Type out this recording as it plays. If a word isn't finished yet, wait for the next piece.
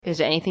Is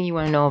there anything you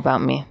want to know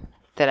about me?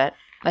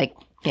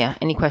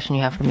 Any question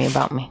you have for me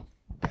about me?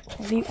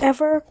 Have you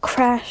ever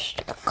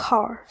crashed a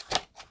car?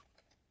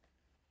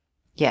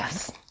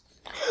 Yes.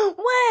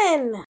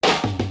 When?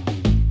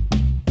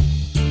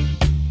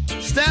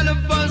 Instead of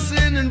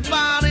fussing and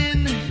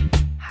fighting.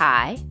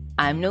 Hi,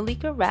 I'm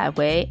Nolika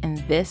Radway, and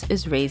this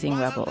is Raising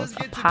Rebels,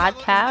 a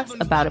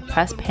podcast about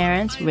oppressed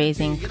parents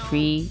raising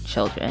free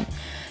children.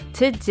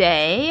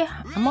 Today,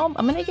 I'm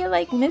gonna get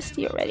like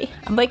misty already.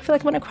 Feel like I'm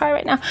gonna cry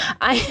right now.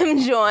 I am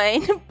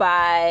joined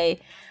by,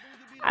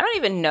 I don't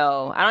even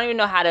know how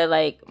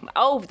to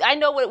I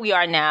know what we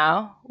are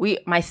now.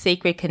 My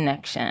sacred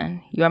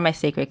connection. You are my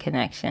sacred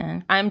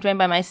connection. I'm joined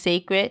by my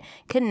sacred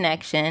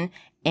connection,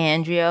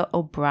 Andrea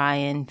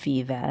O'Brien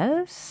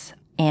Vives.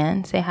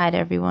 And say hi to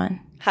everyone.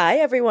 Hi,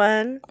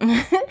 everyone.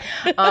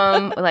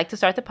 I'd like to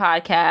start the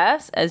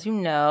podcast, as you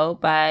know,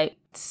 by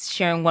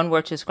sharing one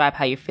word to describe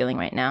how you're feeling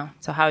right now.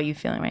 So how are you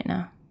feeling right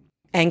now?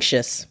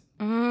 Anxious.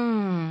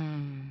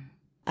 I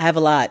have a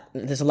lot.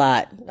 There's a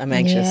lot. I'm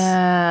anxious.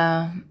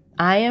 Yeah.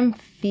 I am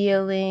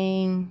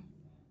feeling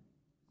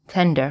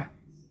tender.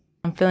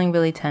 I'm feeling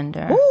really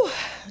tender. Ooh,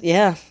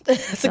 yeah,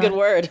 that's a good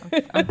word.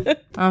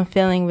 I'm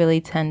feeling really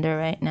tender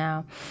right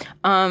now.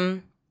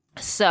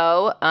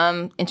 So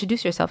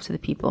introduce yourself to the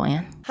people,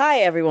 Anne. Hi,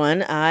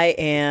 everyone. I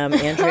am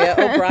Andrea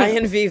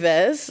O'Brien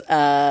Vives,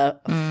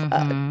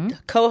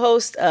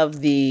 co-host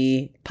of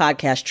the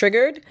podcast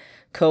Triggered,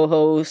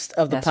 co-host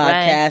of the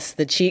podcast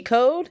The Cheat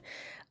Code,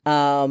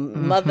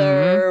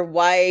 mother,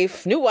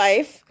 wife, new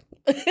wife,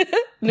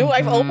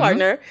 old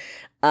partner,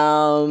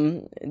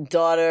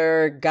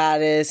 daughter,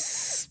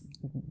 goddess,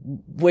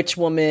 witch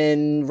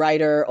woman,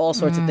 writer, all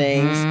sorts of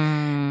things.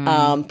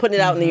 Putting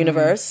it out in the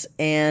universe,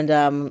 and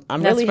I'm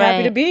really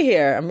happy to be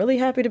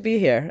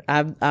here.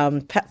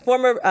 I'm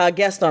former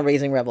guest on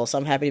Raising Rebels, so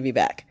I'm happy to be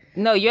back.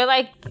 No,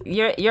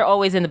 you're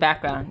always in the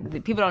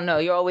background. People don't know.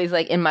 You're always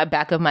like in my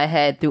back of my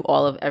head through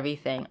all of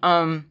everything.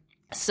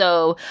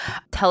 So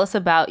tell us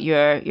about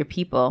your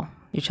people,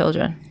 your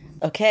children.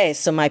 Okay,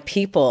 so my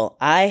people,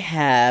 I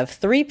have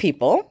 3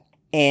 people,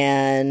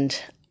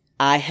 and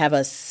I have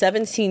a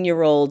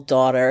 17-year-old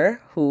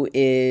daughter who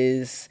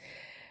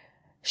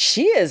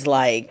she is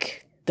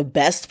like the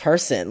best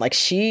person. Like,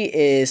 she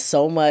is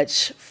so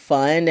much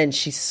fun and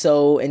she's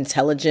so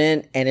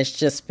intelligent, and it's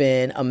just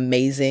been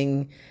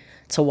amazing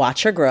to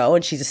watch her grow.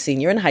 And she's a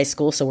senior in high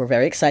school, so we're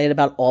very excited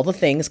about all the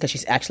things because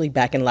she's actually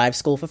back in live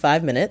school for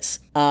 5 minutes.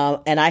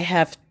 And I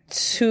have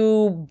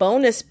 2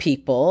 bonus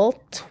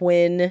people,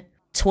 twin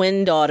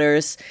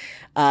daughters,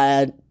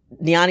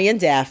 Niani and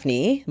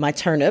Daphne, my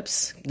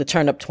turnips, the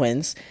turnip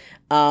twins.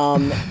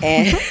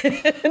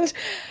 And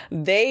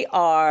they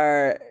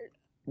are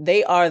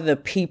the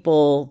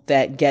people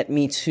that get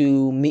me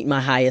to meet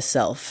my highest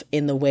self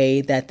in the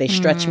way that they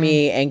stretch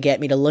me and get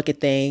me to look at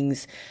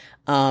things.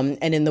 And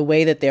in the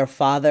way that their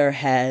father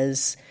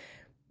has,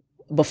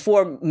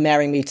 before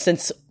marrying me,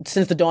 since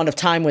the dawn of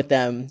time with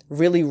them,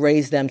 really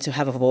raised them to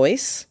have a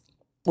voice,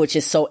 which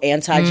is so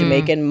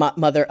anti-Jamaican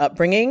mother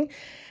upbringing.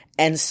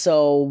 And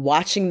so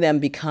watching them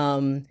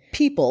become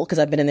people, because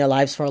I've been in their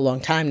lives for a long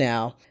time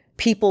now,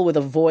 people with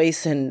a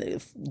voice, and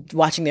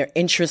watching their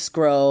interests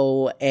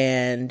grow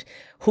and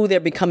who they're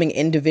becoming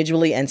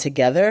individually and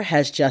together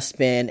has just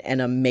been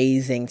an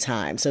amazing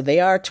time. So they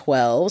are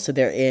 12, so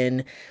they're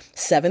in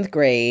 7th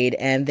grade,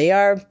 and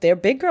they're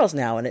big girls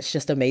now, and it's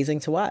just amazing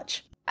to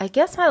watch. I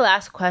guess my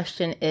last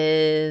question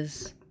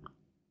is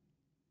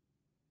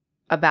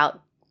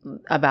about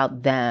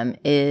them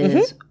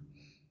is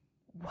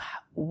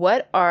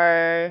what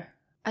are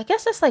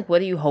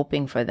you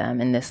hoping for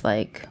them in this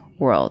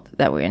world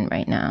that we're in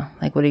right now?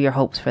 What are your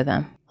hopes for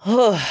them?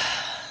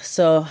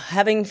 So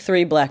having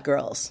 3 Black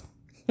girls.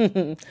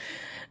 My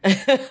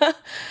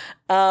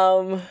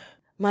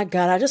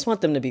God, I just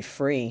want them to be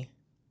free.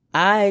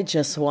 I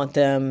just want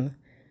them.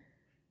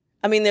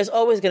 I mean, there's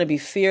always going to be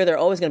fear. There are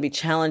always going to be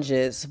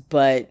challenges,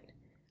 but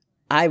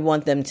I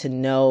want them to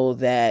know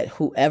that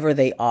whoever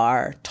they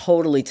are,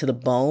 totally to the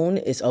bone,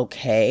 is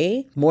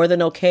okay. More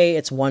than okay.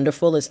 It's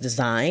wonderful. It's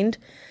designed.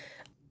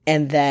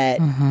 And that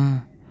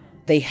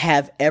they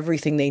have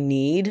everything they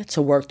need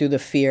to work through the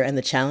fear and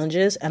the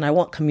challenges. And I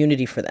want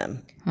community for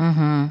them.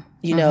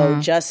 You know,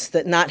 just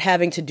that not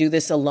having to do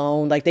this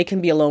alone. Like, they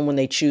can be alone when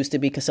they choose to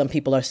be, because some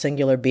people are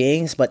singular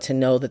beings, but to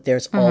know that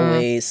there's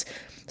always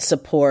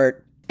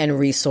support and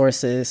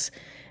resources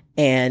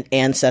and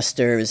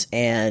ancestors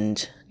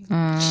and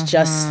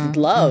just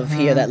love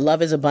here, that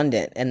love is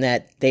abundant, and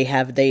that they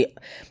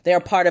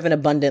are part of an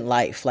abundant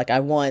life. Like,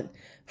 I want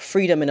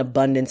freedom and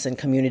abundance and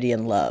community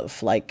and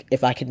love. Like,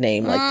 if I could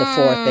name the 4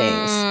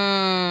 things.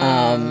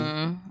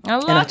 I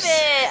love it.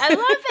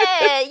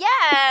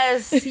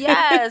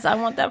 Yes. I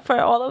want that for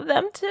all of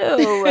them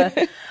too.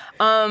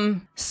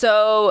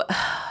 So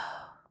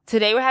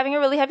today we're having a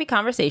really heavy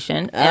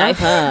conversation. And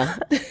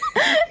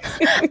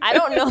I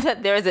don't know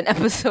that there is an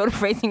episode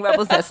of Raising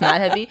Rebels that's not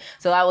heavy.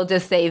 So I will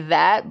just say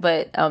that.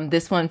 But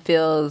this one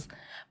feels,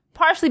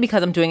 partially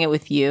because I'm doing it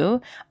with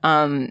you,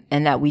 and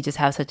that we just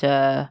have such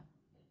an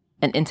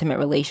intimate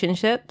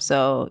relationship.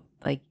 So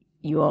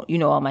you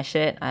know all my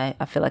shit.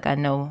 I feel like I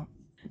know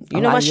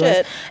you know my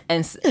shit.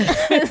 And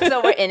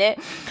so we're in it.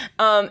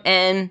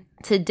 And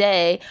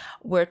today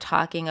we're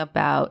talking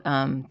about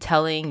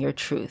telling your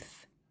truth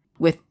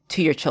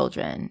to your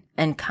children,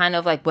 and kind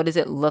of like, what does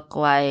it look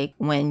like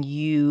when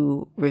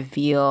you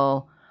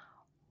reveal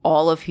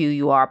all of who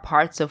you are,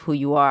 parts of who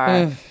you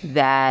are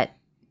that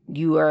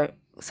you are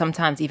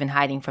sometimes even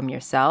hiding from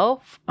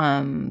yourself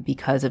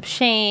because of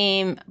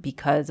shame,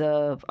 because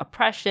of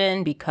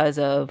oppression, because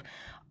of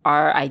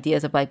our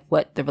ideas of like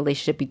what the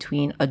relationship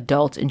between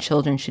adults and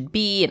children should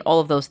be, and all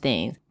of those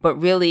things. But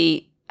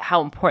really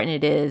how important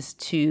it is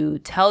to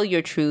tell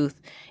your truth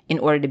in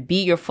order to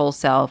be your full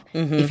self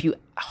if you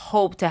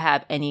hope to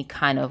have any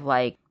kind of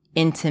like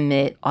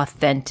intimate,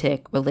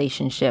 authentic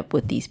relationship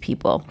with these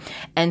people.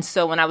 And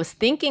so when I was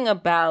thinking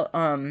about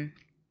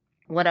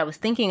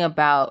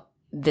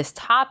this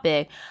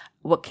topic,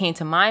 what came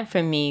to mind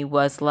for me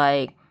was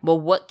like, well,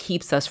 what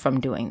keeps us from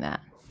doing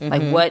that?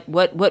 Like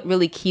what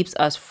really keeps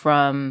us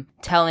from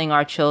telling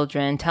our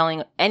children,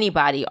 telling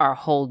anybody our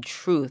whole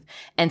truth?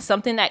 And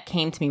something that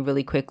came to me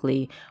really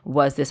quickly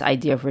was this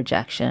idea of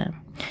rejection.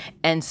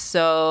 And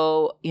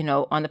so, you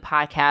know, on the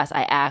podcast,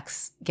 I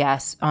ask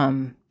guests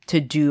to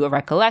do a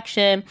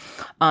recollection.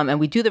 And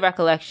we do the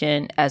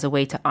recollection as a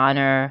way to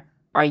honor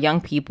our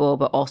young people,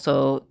 but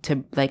also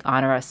to like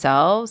honor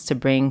ourselves, to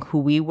bring who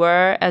we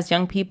were as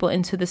young people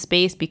into the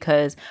space,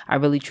 because I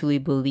really truly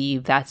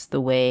believe that's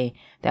the way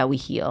that we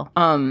heal.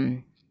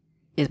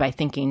 Is by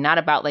thinking not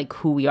about like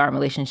who we are in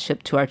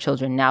relationship to our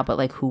children now, but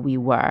like who we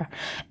were.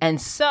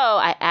 And so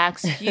I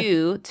asked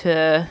you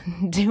to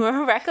do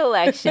a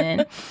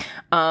recollection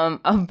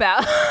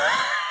about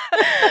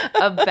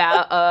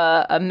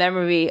a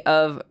memory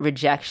of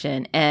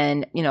rejection.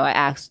 And, you know, I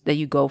asked that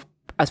you go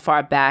as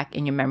far back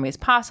in your memory as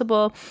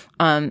possible.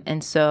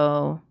 And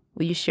so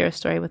will you share a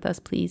story with us,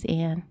 please,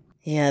 Anne?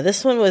 Yeah,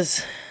 this one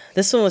was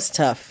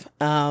tough.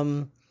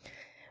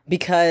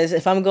 Because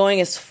if I'm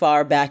going as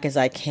far back as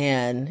I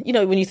can, you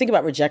know, when you think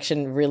about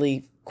rejection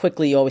really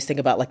quickly, you always think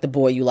about like the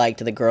boy you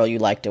liked or the girl you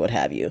liked or what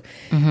have you.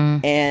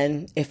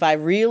 And if I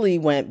really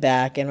went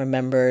back and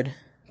remembered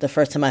the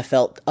first time I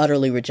felt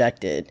utterly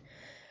rejected,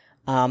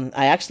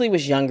 I actually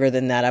was younger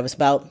than that. I was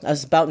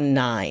about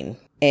 9.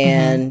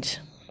 And,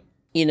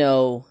 you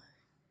know,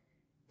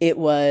 I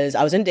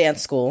was in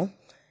dance school,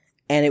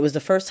 and it was the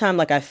first time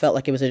like I felt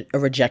like it was a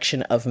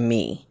rejection of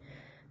me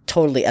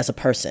totally as a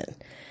person.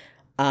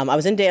 I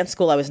was in dance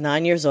school. I was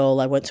 9 years old.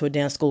 I went to a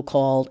dance school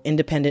called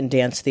Independent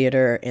Dance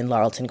Theater in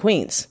Laurelton,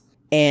 Queens.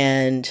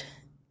 And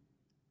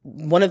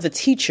one of the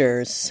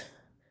teachers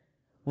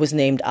was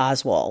named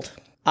Oswald.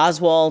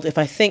 Oswald, if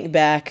I think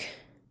back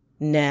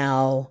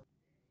now,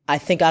 I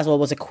think Oswald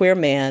was a queer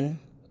man,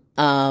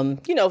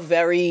 you know,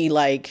 very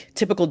like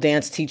typical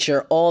dance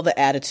teacher, all the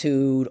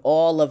attitude,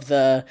 all of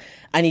the,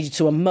 I need you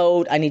to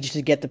emote, I need you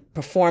to get the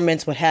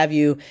performance, what have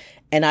you.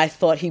 And I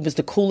thought he was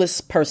the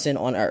coolest person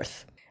on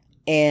earth.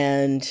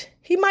 And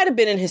he might have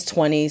been in his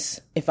 20s,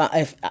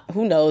 if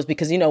who knows,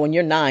 because, you know, when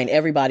you're 9,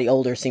 everybody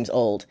older seems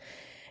old.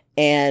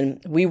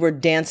 And we were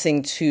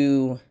dancing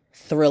to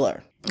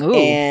Thriller. Ooh.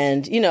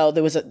 And, you know,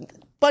 there was a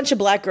bunch of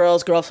black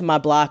girls from my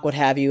block, what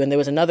have you. And there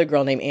was another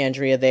girl named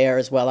Andrea there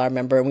as well, I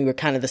remember. And we were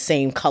kind of the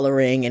same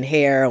coloring and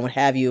hair and what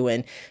have you.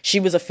 And she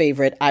was a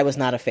favorite. I was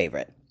not a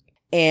favorite.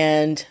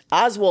 And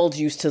Oswald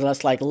used to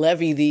just like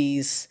levy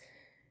these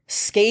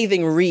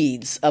scathing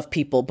reads of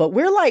people. But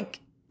we're like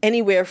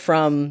anywhere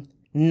from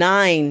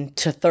 9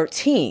 to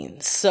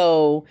 13.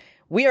 So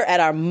we are at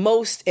our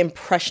most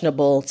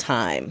impressionable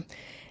time.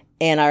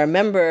 And I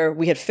remember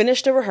we had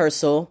finished a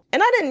rehearsal,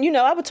 and I didn't, you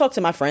know, I would talk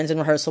to my friends in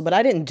rehearsal, but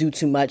I didn't do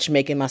too much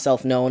making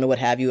myself known or what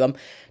have you. I'm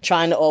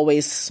trying to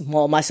always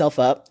small myself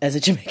up, as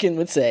a Jamaican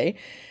would say.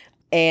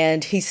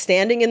 And he's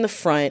standing in the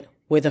front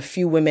with a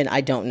few women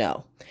I don't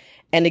know.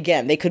 And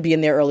again, they could be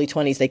in their early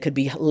 20s. They could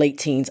be late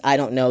teens. I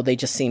don't know. They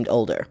just seemed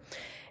older.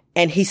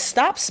 And he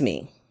stops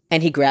me.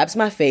 And he grabs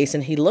my face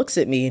and he looks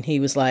at me and he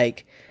was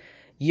like,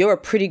 "You're a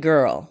pretty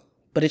girl,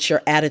 but it's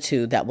your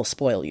attitude that will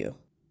spoil you."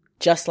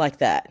 Just like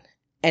that.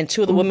 And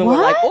two of the women were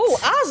like, "Oh,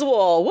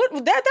 Oswald,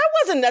 what? That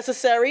wasn't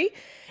necessary."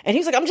 And he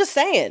was like, "I'm just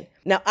saying."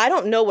 Now, I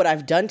don't know what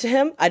I've done to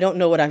him. I don't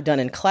know what I've done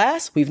in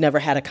class. We've never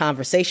had a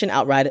conversation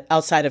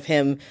outside of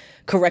him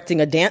correcting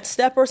a dance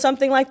step or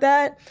something like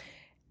that.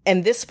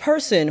 And this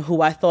person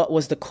who I thought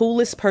was the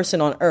coolest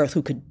person on earth,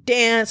 who could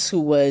dance, who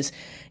was,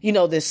 you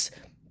know, this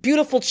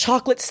beautiful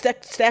chocolate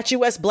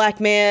statuesque black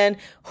man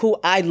who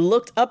I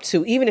looked up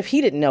to, even if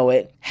he didn't know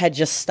it, had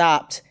just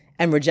stopped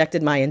and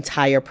rejected my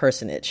entire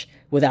personage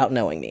without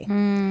knowing me.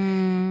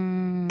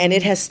 And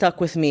it has stuck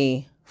with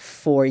me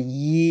for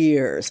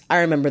years.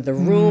 I remember the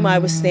room I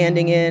was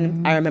standing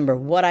in. I remember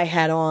what I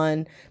had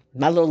on,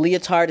 my little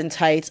leotard and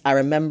tights. I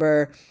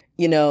remember,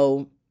 you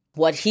know,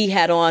 what he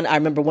had on. I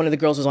remember one of the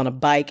girls was on a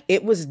bike.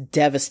 It was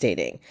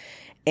devastating.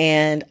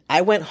 And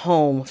I went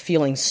home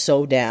feeling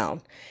so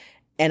down.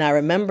 And I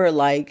remember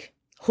like,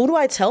 who do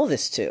I tell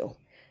this to?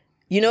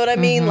 You know what I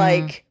mean?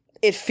 Like,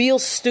 It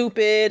feels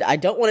stupid. I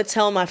don't want to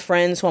tell my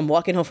friends who I'm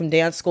walking home from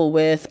dance school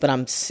with, but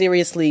I'm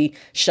seriously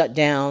shut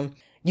down.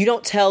 You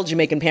don't tell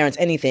Jamaican parents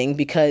anything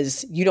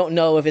because you don't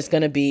know if it's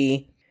going to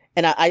be,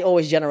 and I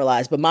always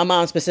generalize, but my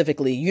mom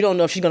specifically, you don't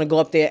know if she's going to go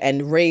up there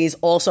and raise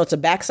all sorts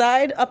of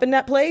backside up in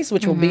that place,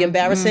 which will be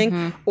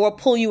embarrassing, or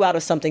pull you out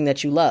of something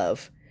that you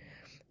love.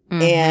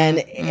 And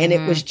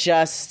it was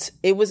just,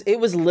 it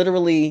was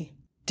literally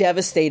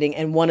devastating.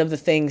 And one of the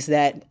things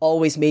that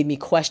always made me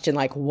question,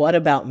 like, what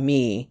about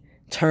me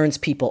turns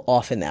people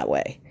off in that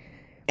way?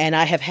 And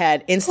I have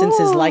had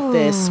instances like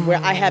this where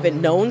I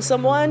haven't known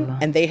someone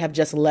and they have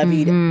just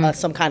levied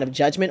some kind of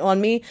judgment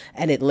on me,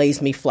 and it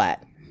lays me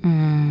flat.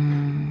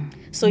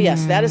 So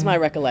yes, that is my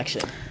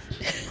recollection.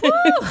 Woo,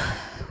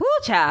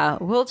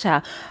 child.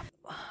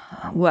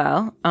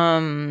 Well,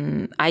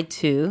 I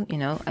too,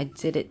 I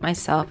did it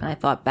myself, and I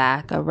thought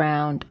back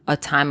around a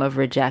time of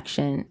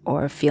rejection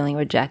or feeling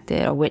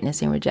rejected or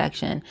witnessing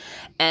rejection.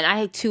 And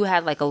I too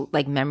had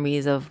like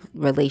memories of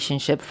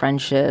relationship,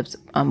 friendships,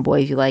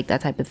 boys you like,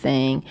 that type of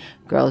thing,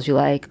 girls you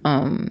like,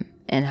 and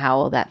how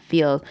all that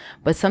feels.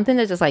 But something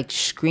that just like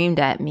screamed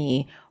at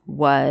me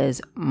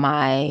was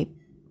my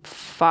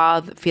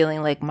father,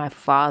 feeling like my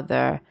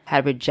father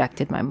had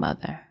rejected my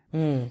mother.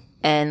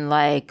 And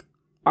like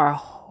my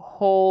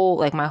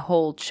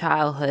whole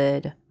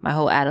childhood, my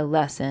whole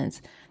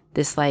adolescence,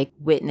 this like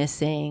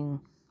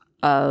witnessing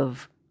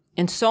of,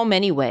 in so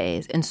many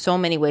ways, in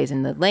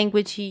the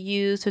language he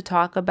used to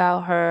talk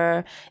about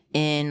her,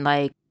 in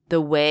like the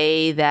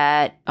way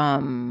that,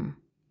 in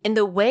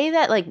ways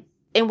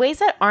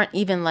that aren't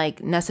even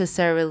like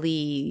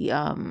necessarily,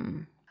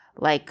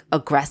 like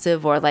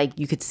aggressive, or like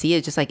you could see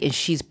it just like if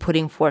she's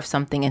putting forth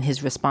something and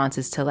his response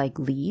is to like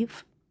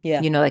leave. Yeah.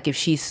 Like if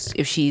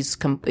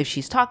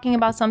she's talking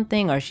about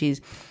something, or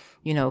she's,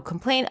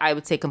 I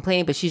would say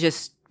complaining, but she's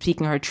just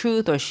speaking her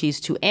truth, or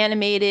she's too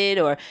animated,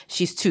 or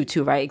she's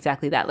too, right?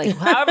 Exactly that. Like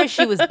however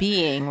she was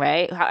being,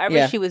 right?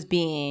 However she was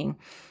being,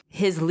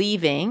 his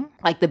leaving,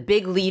 like the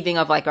big leaving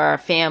of like our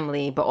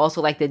family, but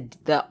also like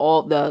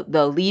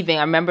the leaving.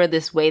 I remember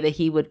this way that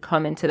he would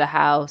come into the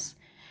house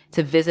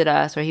to visit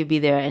us, or he'd be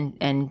there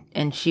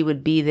and she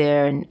would be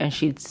there and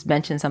she'd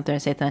mention something or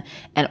say something,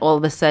 and all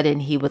of a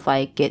sudden he would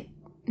like get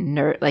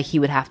like he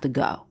would have to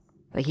go.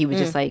 Like he would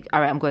just like,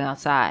 all right, I'm going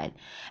outside.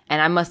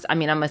 And I must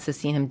have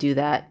seen him do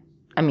that.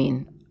 I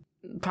mean,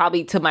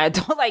 probably to my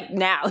adult, like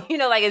now,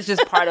 like it's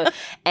just part of,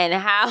 and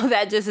how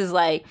that just is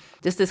like,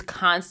 just this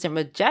constant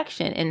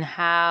rejection, and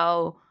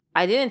how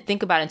I didn't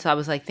think about it until I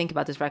was like thinking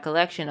about this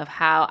recollection of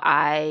how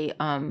I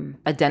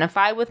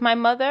identify with my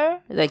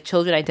mother, like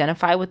children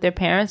identify with their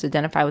parents,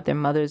 identify with their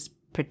mothers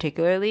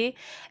particularly,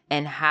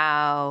 and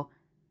how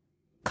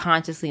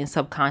consciously and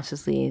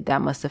subconsciously that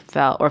must have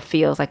felt or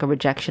feels like a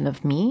rejection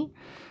of me,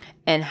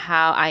 and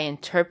how I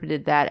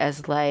interpreted that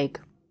as like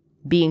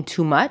being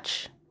too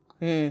much.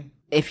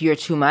 If you're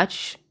too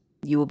much,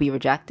 you will be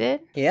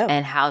rejected. Yeah.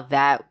 And how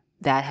that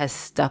has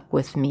stuck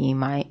with me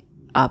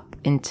up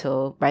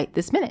until right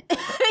this minute.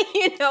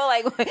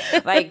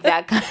 Like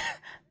that kind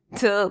of,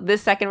 till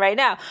this second right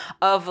now,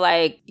 of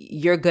like,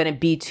 you're gonna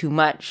be too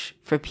much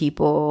for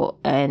people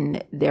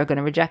and they're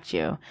gonna reject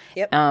you.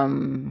 Yep.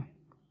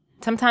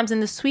 Sometimes in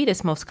the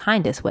sweetest, most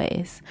kindest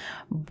ways,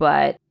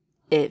 but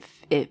it's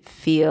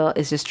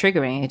just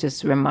triggering.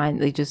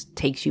 It just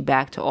takes you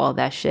back to all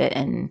that shit,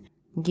 and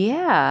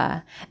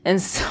yeah,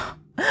 and so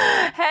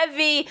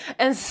heavy.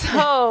 And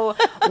so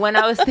when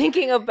I was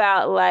thinking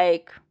about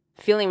like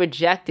feeling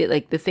rejected,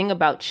 like the thing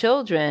about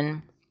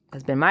children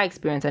has been my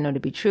experience, I know to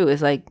be true,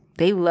 is like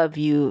they love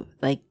you,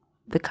 like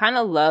the kind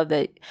of love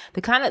that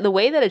the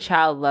way that a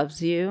child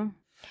loves you.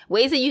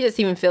 Ways that you just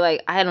even feel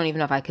like, I don't even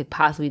know if I could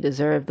possibly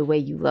deserve the way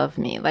you love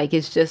me. Like,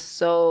 it's just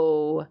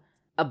so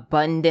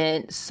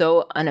abundant,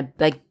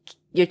 like,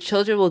 your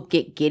children will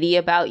get giddy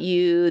about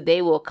you.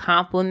 They will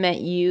compliment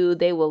you.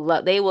 They will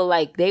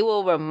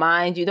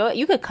remind you.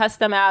 You could cuss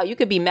them out. You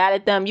could be mad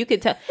at them. You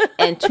could tell.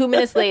 And 2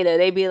 minutes later,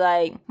 they'd be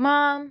like,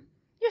 Mom,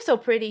 you're so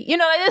pretty. So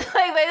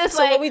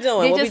like, what we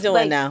doing? What we doing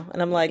like, now?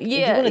 And I'm like,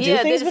 yeah, you want to do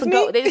things with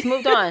me? They just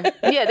moved on.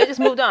 Yeah, they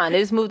just moved on.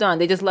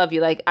 They just love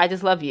you. Like, I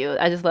just love you.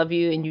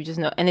 And you just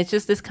know. And it's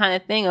just this kind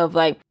of thing of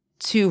like,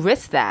 to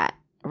risk that,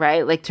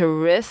 right? Like to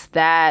risk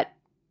that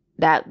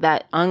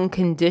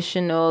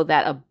unconditional,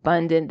 that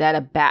abundant,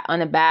 that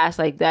unabashed,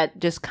 like that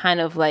just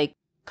kind of like,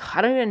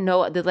 I don't even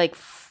know, the like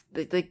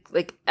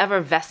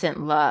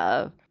effervescent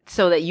love.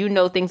 So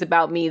that things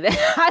about me that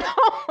I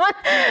don't want.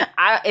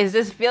 It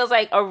just feels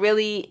like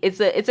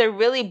it's a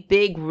really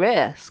big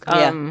risk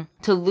to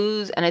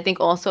lose. And I think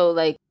also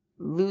like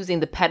losing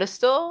the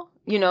pedestal,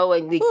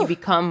 like you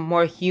become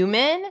more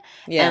human.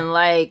 Yeah. And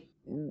like,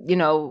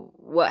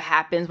 what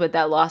happens with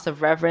that loss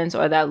of reverence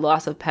or that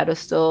loss of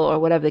pedestal or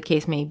whatever the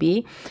case may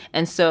be.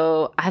 And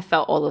so I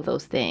felt all of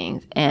those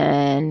things.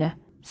 And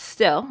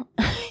still,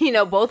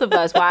 both of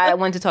us, why I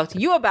wanted to talk to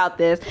you about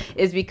this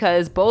is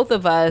because both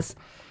of us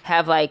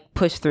have like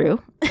pushed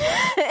through.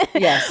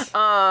 Yes.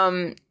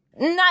 Not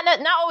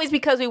always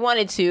because we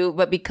wanted to,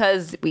 but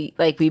because we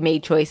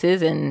made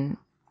choices and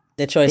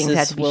The choices things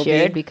have to be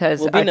shared because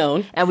will be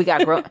known. And we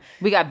got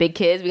big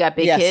kids,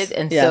 kids,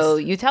 and so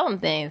you tell them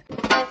things.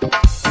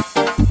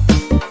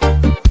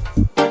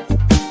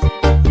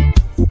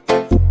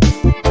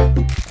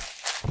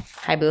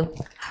 Hi, boo.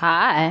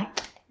 Hi.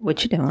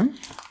 What you doing?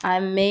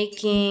 I'm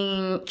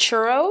making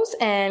churros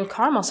and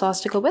caramel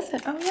sauce to go with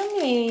it. Oh,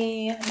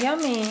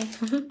 yummy.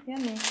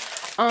 Yummy.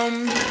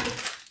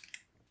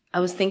 I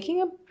was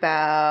thinking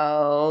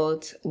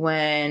about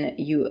when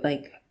you,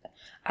 like,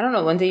 I don't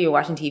know, one day you're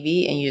watching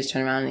TV and you just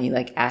turn around and you,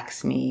 like,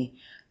 ask me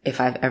if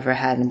I've ever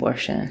had an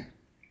abortion.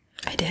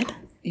 I did.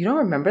 You don't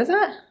remember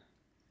that?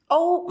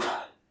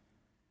 Oh,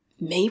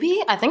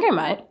 maybe. I think I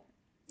might.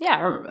 Yeah, I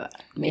remember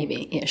that.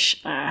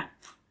 Maybe-ish.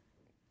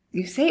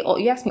 You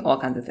ask me all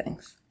kinds of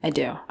things. I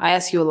do. I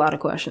ask you a lot of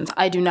questions.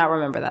 I do not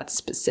remember that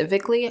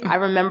specifically. I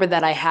remember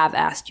that I have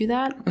asked you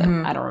that, but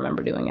I don't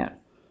remember doing it.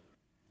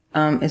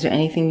 Is there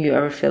anything you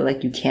ever feel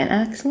like you can't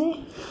ask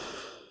me?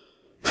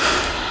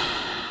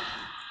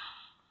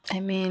 I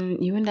mean,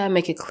 you and I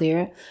make it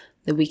clear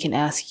that we can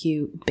ask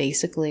you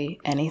basically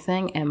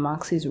anything, and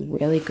Moxie's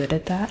really good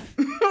at that.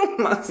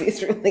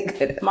 Moxie's really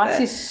good at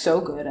Moxie's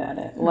so good at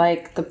it.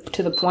 Like,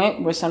 to the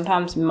point where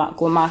sometimes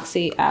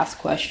Moxie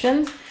asks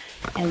questions,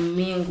 and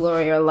me and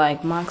Gloria are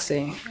like,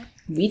 Moxie,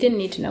 we didn't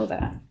need to know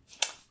that.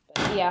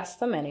 But he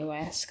asked them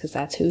anyways, because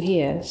that's who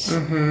he is.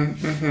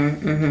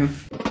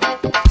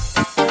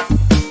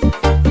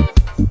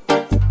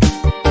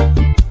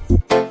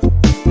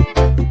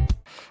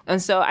 And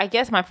so I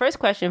guess my first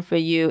question for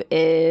you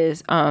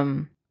is,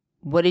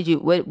 what is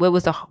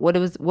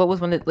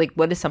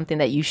something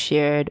that you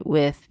shared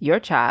with your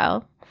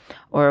child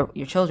or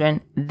your children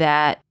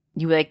that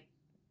you like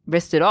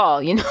risked it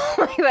all, you know,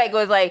 like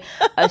was like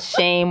a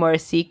shame or a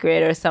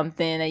secret or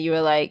something that you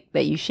were like,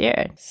 that you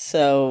shared?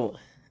 So,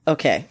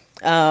 okay.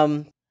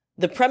 The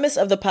premise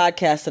of the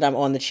podcast that I'm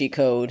on, the cheat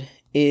code,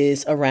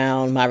 is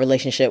around my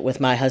relationship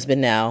with my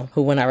husband now,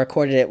 who when I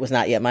recorded it was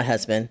not yet my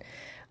husband.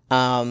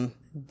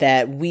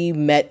 That we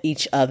met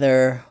each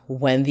other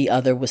when the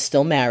other was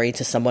still married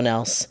to someone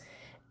else.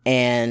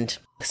 And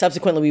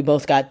subsequently we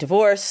both got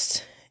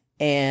divorced.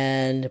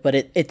 But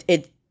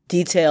it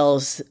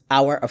details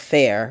our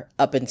affair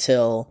up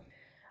until,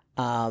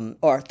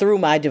 or through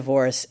my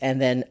divorce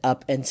and then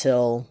up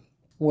until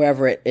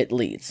wherever it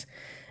leads.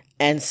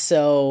 And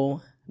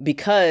so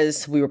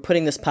because we were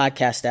putting this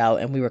podcast out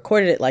and we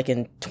recorded it like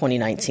in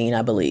 2019,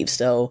 I believe.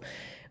 So,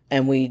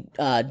 and we,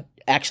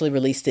 actually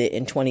released it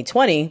in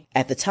 2020.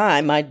 At the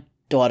time, my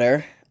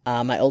daughter,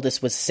 my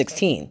oldest, was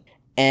 16.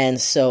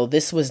 And so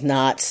this was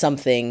not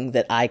something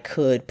that I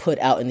could put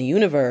out in the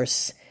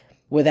universe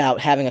without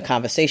having a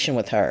conversation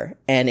with her.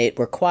 And it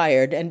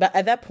required, and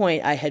at that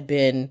point, I had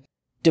been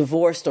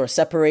divorced and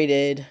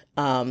separated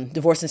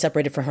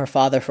from her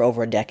father for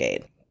over a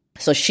decade.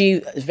 So she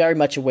is very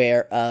much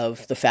aware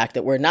of the fact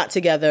that we're not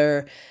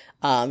together.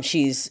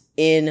 She's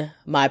in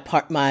my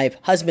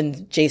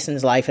husband,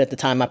 Jason's life at the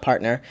time, my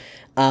partner.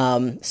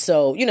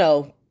 So, you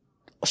know,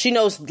 she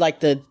knows like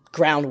the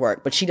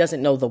groundwork, but she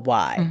doesn't know the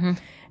why. Mm-hmm.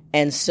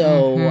 And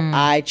so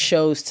I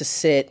chose to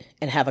sit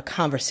and have a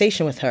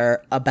conversation with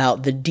her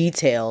about the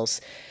details.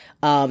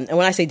 And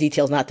when I say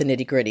details, not the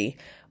nitty gritty,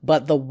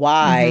 but the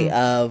why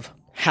of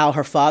how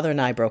her father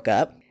and I broke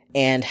up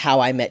and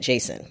how I met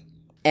Jason.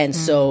 And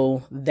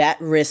so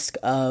that risk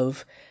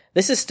of,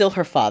 this is still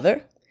her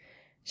father.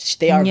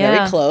 They are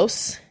very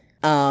close.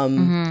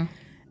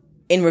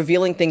 In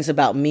revealing things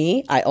about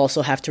me, I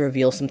also have to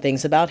reveal some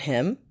things about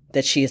him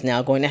that she is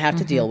now going to have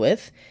to deal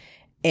with.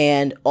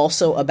 And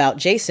also about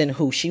Jason,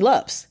 who she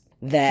loves.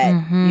 That,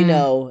 you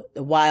know,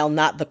 while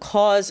not the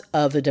cause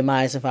of the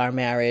demise of our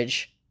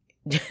marriage,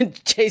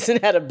 Jason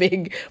had a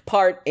big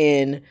part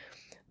in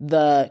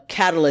the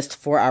catalyst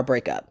for our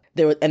breakup.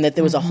 There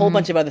was a whole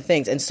bunch of other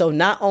things. And so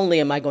not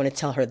only am I going to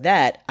tell her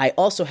that, I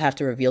also have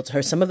to reveal to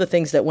her some of the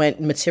things that went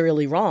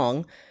materially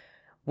wrong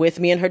with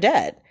me and her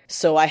dad.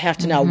 So I have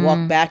to now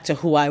walk back to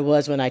who I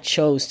was when I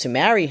chose to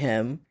marry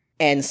him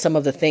and some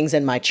of the things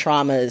and my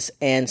traumas.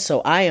 And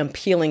so I am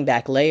peeling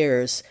back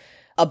layers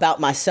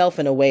about myself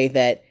in a way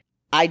that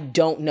I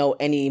don't know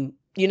any,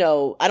 you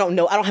know, I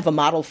don't have a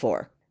model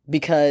for,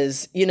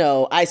 because, you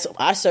know, I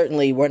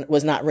certainly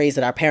was not raised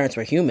that our parents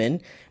were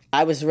human.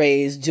 I was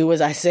raised, do as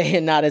I say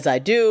and not as I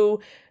do.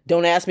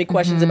 Don't ask me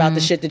questions about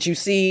the shit that you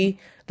see.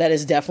 That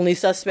is definitely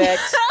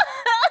suspect.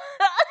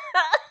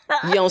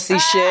 You don't see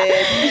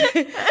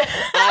shit.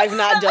 I've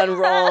not done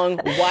wrong.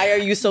 Why are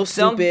you so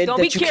stupid?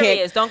 Don't be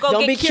curious.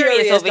 Don't be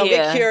curious over here. Don't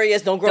get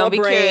curious. Don't grow a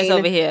brain. Don't be curious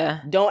over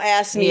here. Don't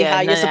ask me how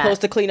you're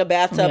supposed to clean a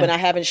bathtub and I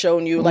haven't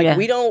shown you. Like,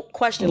 we don't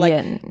question.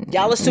 Like,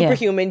 y'all are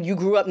superhuman. You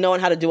grew up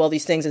knowing how to do all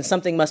these things, and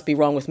something must be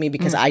wrong with me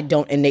because I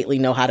don't innately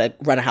know how to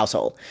run a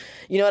household.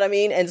 You know what I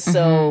mean? And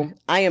so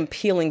I am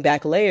peeling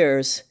back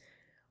layers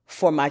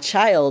for my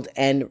child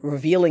and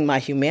revealing my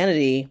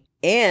humanity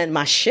and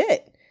my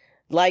shit.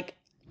 Like,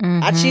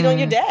 I cheated on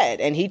your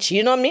dad and he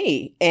cheated on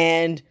me.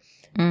 And,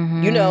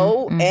 you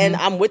know, and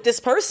I'm with this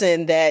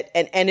person that,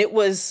 and it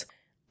was,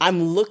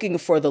 I'm looking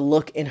for the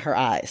look in her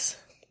eyes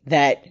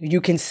that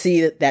you can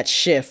see that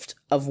shift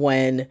of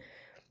when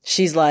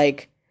she's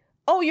like,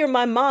 oh, you're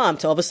my mom.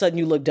 To all of a sudden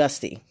you look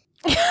dusty.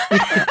 You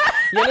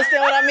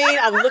understand what I mean?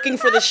 I'm looking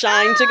for the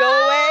shine to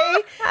go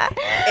away.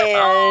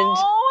 And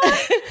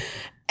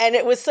and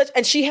it was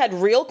and she had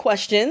real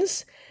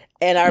questions.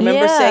 And I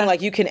remember saying,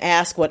 like, you can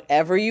ask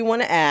whatever you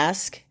want to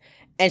ask.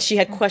 And she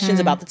had questions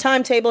about the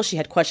timetable. She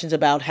had questions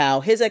about how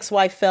his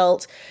ex-wife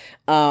felt.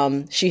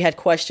 She had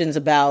questions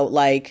about,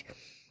 like,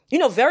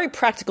 very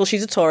practical.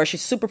 She's a Taurus.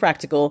 She's super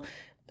practical.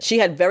 She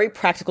had very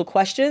practical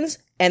questions.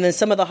 And then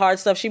some of the hard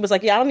stuff, she was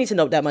like, yeah, I don't need to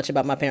know that much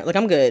about my parents. Like,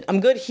 I'm good. I'm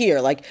good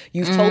here. Like,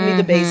 you've told me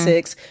the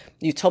basics.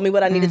 You told me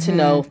what I needed to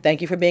know.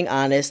 Thank you for being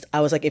honest.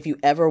 I was like, if you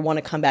ever want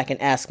to come back and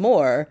ask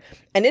more.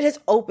 And it has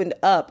opened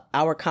up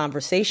our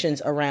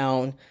conversations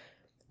around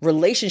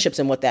relationships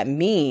and what that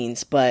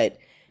means. But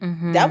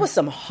that was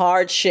some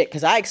hard shit,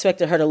 because I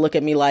expected her to look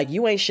at me like,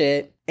 you ain't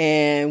shit.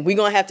 And we're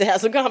going to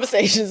have some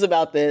conversations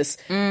about this.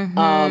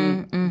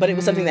 But it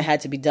was something that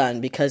had to be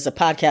done because the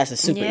podcast is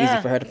super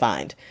easy for her to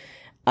find.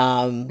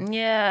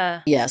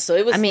 Yeah. So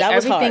it was, that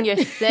was everything hard.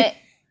 You're saying,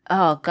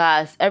 oh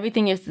gosh,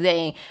 everything you're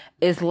saying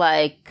is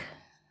like,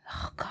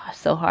 oh gosh,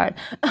 so hard.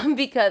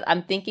 Because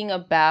I'm thinking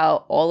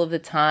about all of the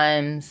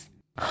times,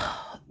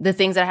 the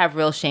things that I have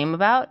real shame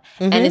about.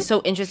 And it's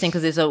so interesting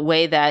because there's a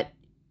way that,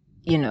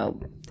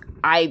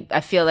 I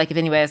feel like if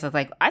anybody else is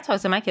like, I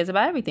talk to my kids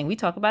about everything. We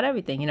talk about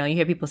everything. You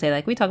hear people say,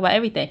 like, we talk about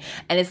everything.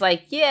 And it's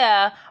like,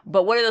 yeah,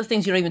 but what are those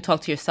things you don't even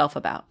talk to yourself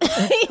about?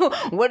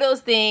 What are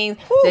those things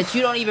that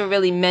you don't even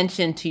really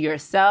mention to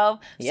yourself?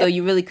 Yep. So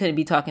you really couldn't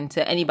be talking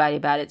to anybody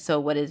about it.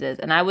 So what is this?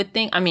 And I would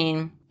think,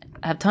 I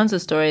have tons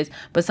of stories,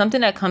 but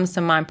something that comes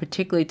to mind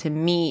particularly to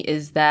me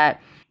is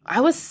that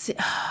I was...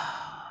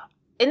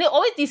 And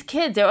always these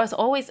kids, there was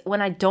always, when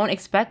I don't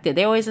expect it,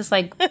 they always just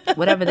like,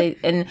 whatever they,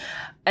 and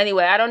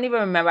anyway, I don't even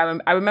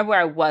remember. I remember where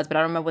I was, but I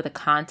don't remember what the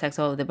context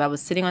of it. But I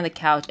was sitting on the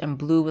couch and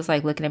Blue was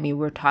like looking at me. We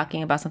were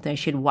talking about something.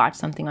 She had watched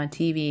something on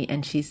TV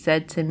and she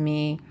said to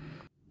me,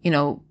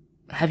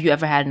 have you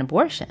ever had an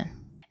abortion?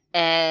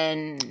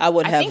 And I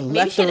would have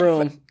left the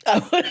room. I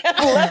would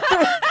have left the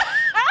room.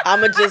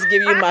 I'm going to just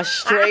give you my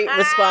straight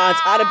response.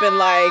 I'd have been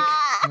like,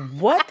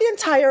 what the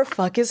entire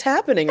fuck is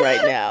happening right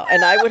now?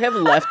 And I would have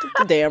left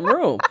the damn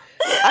room.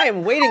 I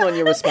am waiting on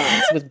your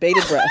response with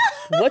bated breath.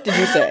 What did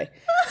you say?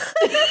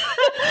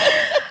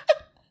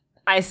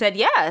 I said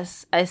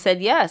yes.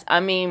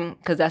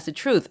 Because that's the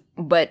truth.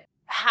 But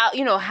how,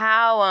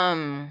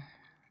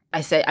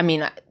 I said,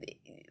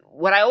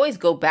 what I always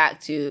go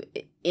back to,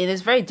 it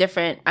is very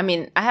different.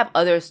 I have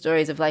other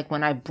stories of like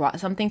when I brought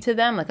something to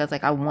them, like I was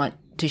like, I want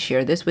to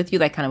share this with you,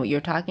 like kind of what you're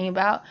talking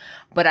about.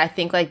 But I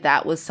think like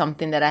that was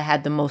something that I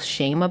had the most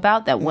shame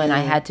about, that when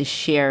I had to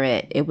share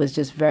it, it was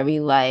just very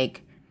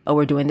like, oh,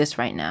 we're doing this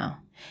right now.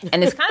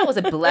 And it kind of was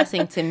a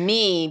blessing to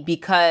me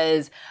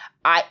because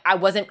I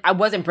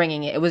wasn't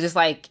bringing it. It was just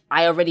like,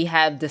 I already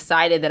have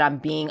decided that I'm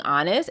being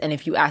honest. And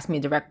if you ask me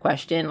a direct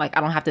question, like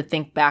I don't have to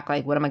think back,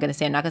 like, what am I going to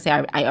say? I'm not going to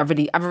say,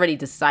 I've already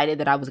decided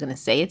that I was going to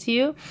say it to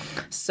you.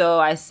 So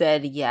I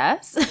said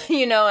yes,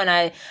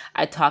 and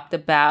I talked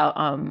about,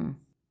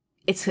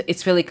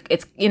 it's really,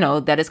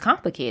 that is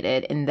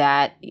complicated, and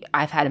that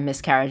I've had a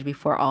miscarriage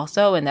before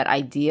also. And that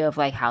idea of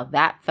like how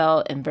that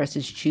felt, and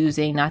versus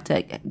choosing not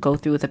to go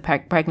through with a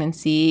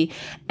pregnancy.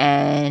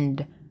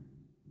 And,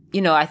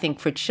 I think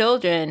for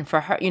children,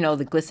 for her,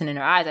 the glisten in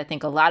her eyes, I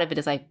think a lot of it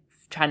is like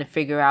trying to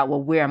figure out,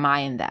 well, where am I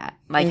in that?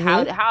 Like,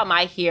 how am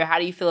I here? How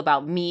do you feel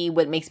about me?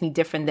 What makes me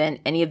different than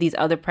any of these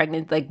other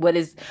pregnant? Like, what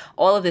is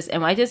all of this?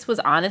 And I just was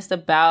honest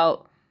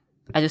about,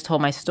 I just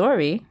told my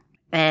story,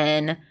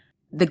 and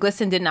the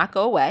glisten did not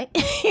go away.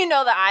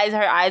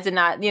 Her eyes did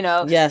not,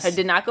 yes. Her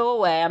did not go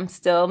away. I'm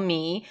still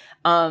me.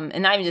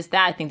 And not even just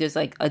that, I think there's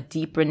like a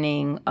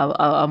deepening of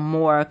a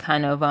more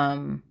kind of,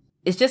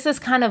 it's just this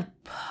kind of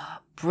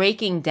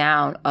breaking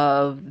down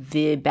of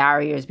the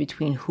barriers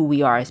between who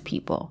we are as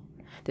people.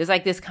 There's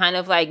like this kind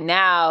of like,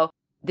 now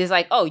there's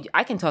like, oh,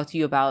 I can talk to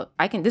you about,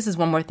 this is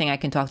one more thing I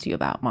can talk to you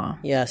about, Mom.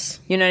 Yes.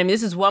 You know what I mean?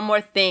 This is one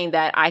more thing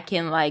that I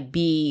can like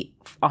be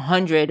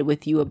 100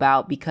 with you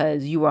about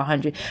because you were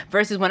 100.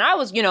 Versus when I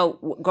was,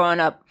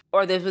 growing up,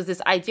 or there was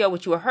this idea,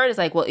 what you were heard is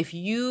like, well, if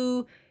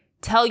you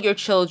tell your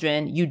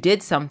children you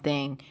did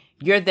something,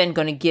 you're then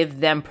going to give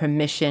them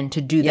permission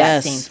to do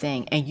that same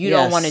thing. And you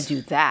don't want to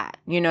do that.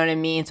 You know what I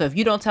mean? So if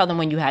you don't tell them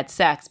when you had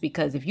sex,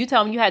 because if you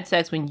tell them you had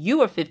sex when you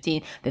were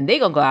 15, then they're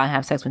going to go out and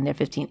have sex when they're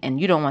 15. And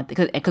you don't want,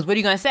 because what are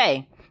you going to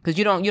say? Because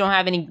you don't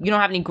have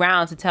any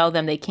grounds to tell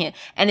them they can't.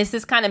 And it's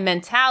this kind of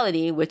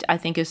mentality, which I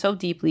think is so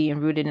deeply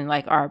rooted in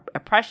like our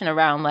oppression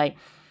around, like,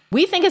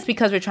 we think it's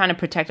because we're trying to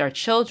protect our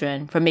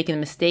children from making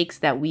the mistakes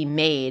that we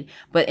made.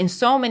 But in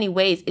so many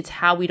ways, it's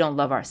how we don't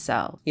love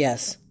ourselves.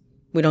 Yes.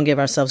 We don't give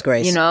ourselves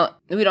grace.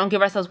 We don't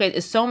give ourselves grace.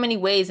 It's so many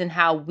ways in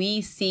how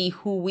we see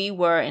who we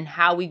were and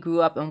how we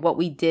grew up and what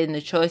we did and the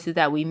choices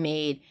that we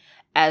made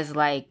as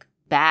like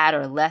bad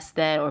or less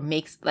than, or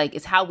makes like,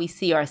 it's how we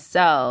see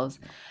ourselves,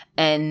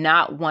 and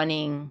not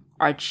wanting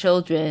our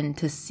children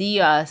to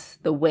see us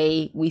the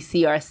way we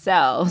see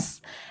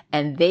ourselves.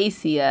 And they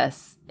see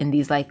us in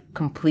these like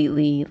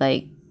completely,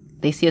 like,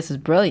 they see us as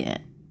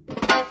brilliant.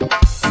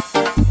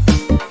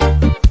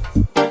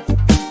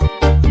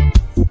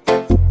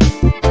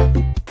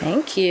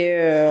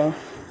 you.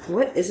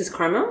 What is this,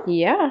 caramel?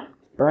 Yeah.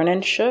 Burn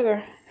in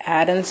sugar.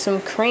 Add in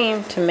some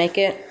cream to make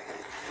it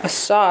a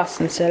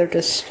sauce instead of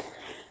just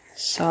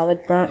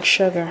solid burnt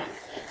sugar.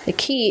 The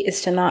key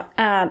is to not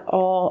add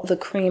all the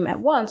cream at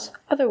once.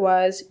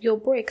 Otherwise, you'll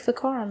break the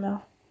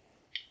caramel.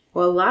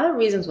 Well, a lot of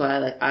reasons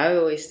why, I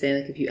always say,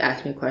 if you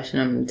ask me a question,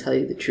 I'm going to tell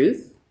you the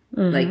truth.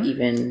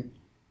 Even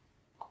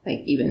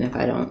if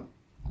I don't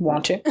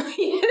want to. Even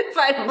if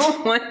I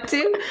don't want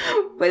to.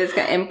 But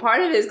and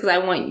part of it is because I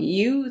want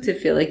you to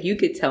feel like you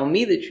could tell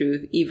me the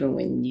truth even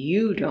when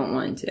you don't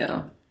want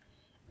to.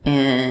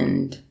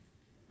 And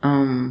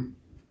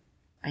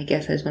I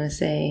guess I just want to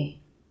say,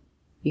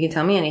 you can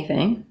tell me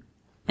anything.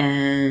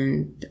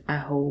 And I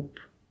hope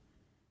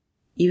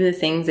even the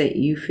things that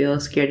you feel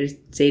scared to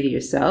say to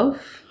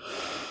yourself.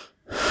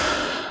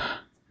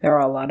 There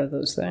are a lot of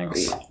those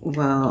things.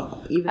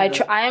 Well, I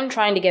am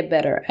trying to get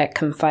better at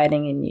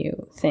confiding in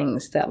you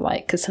things that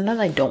because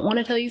sometimes I don't want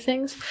to tell you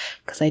things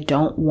because I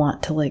don't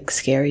want to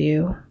scare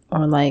you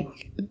or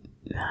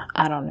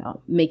I don't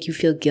know, make you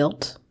feel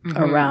guilt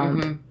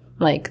around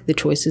the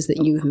choices that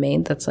you've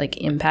made that's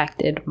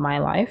impacted my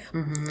life.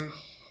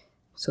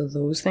 So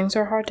those things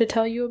are hard to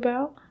tell you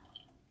about.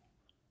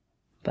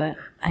 But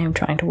I am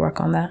trying to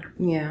work on that.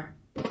 Yeah.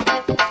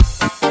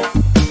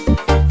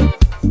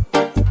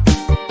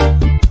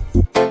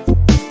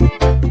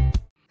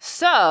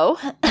 So,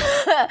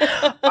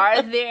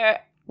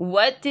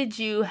 what did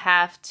you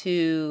have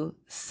to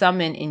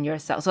summon in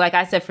yourself? So like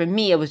I said, for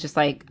me, it was just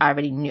I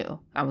already knew.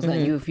 I was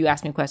going to, if you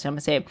ask me a question, I'm going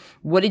to say,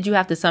 what did you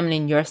have to summon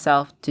in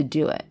yourself to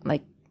do it?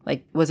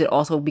 Was it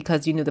also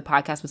because you knew the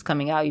podcast was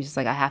coming out? You just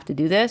I have to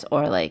do this?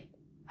 Or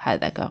how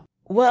did that go?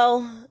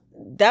 Well,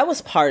 that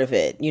was part of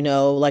it.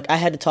 I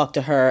had to talk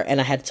to her and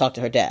I had to talk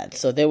to her dad.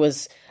 So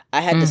I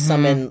had to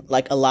summon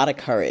a lot of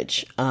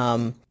courage.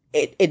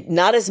 It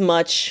not as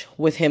much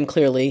with him,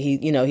 clearly.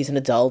 He's an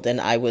adult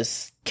and I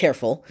was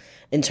careful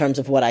in terms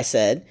of what I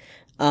said.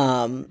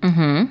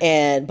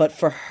 But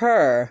for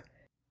her,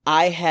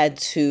 I had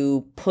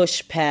to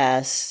push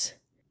past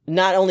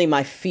not only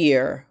my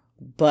fear,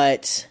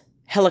 but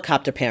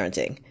helicopter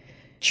parenting,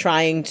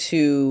 trying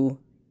to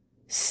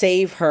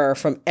save her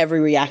from every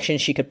reaction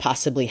she could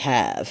possibly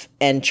have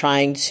and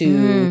trying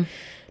to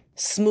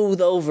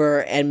smooth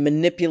over and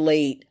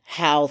manipulate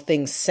how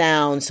things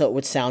sound so it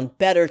would sound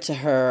better to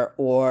her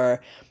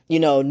or,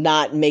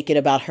 not make it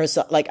about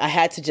herself. I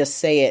had to just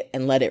say it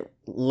and let it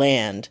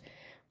land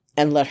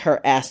and let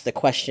her ask the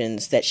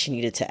questions that she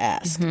needed to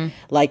ask.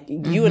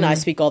 You and I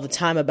speak all the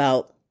time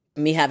about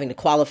me having to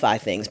qualify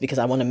things because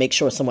I want to make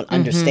sure someone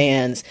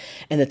understands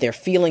and that their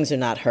feelings are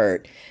not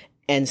hurt.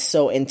 And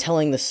so in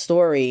telling the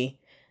story,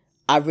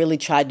 I really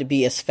tried to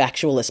be as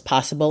factual as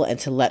possible and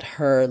to let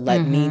her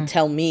me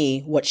tell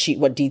me what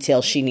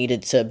details she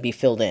needed to be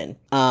filled in.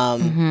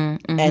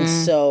 And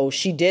so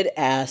she did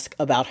ask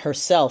about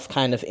herself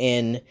kind of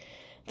in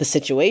the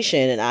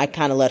situation. And I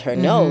kind of let her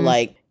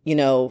know,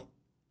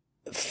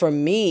 for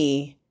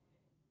me,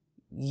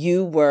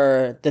 you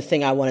were the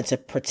thing I wanted to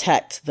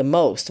protect the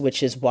most,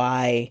 which is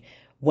why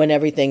when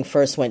everything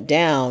first went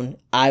down,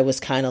 I was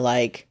kind of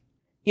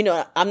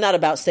I'm not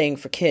about staying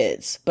for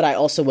kids, but I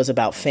also was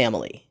about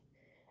family.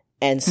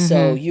 And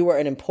so you were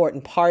an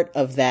important part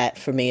of that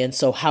for me. And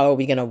so how are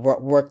we going to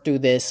work through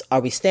this? Are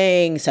we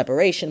staying,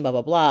 separation, blah,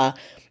 blah, blah.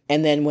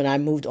 And then when I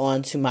moved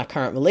on to my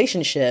current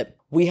relationship,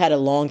 we had a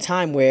long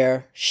time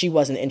where she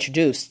wasn't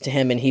introduced to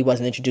him and he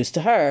wasn't introduced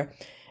to her.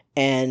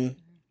 And,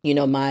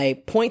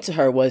 my point to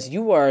her was,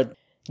 you are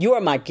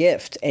my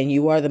gift and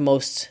you are the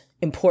most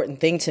important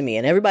thing to me.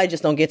 And everybody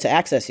just don't get to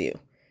access you.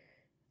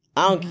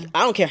 I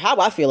don't care how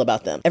I feel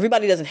about them.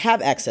 Everybody doesn't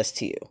have access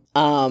to you.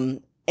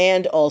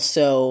 And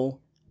also,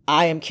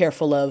 I am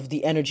careful of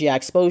the energy I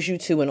expose you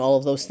to and all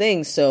of those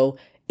things. So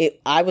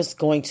I was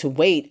going to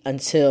wait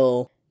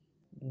until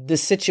the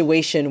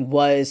situation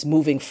was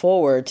moving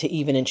forward to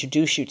even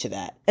introduce you to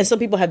that. And some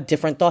people have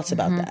different thoughts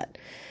about that.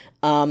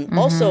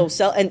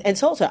 Also, and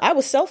told her I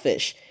was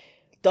selfish.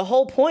 The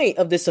whole point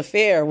of this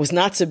affair was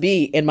not to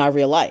be in my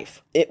real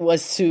life. It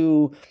was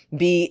to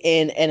be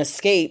in an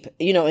escape.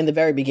 In the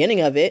very beginning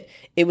of it,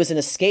 it was an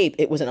escape.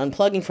 It was an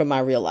unplugging from my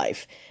real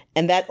life.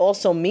 And that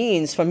also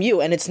means from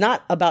you. And it's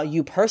not about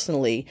you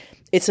personally.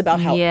 It's about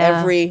how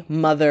every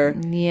mother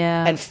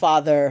and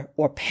father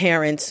or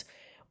parent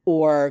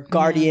or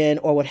guardian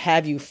or what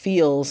have you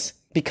feels,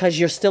 because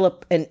you're still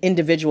an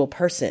individual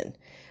person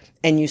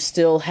and you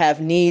still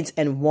have needs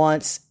and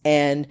wants,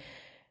 and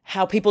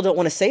how people don't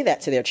want to say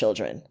that to their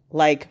children.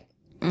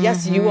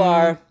 Yes, you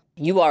are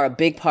a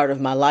big part of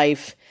my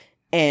life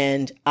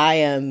and I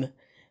am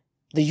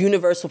the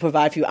universe will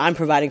provide for you. I'm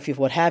providing for you,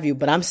 what have you,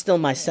 but I'm still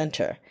my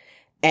center.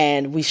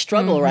 And we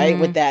struggle, right,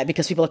 with that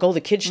because people are like, oh,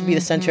 the kid should be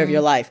the center of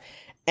your life.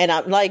 And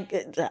I'm like,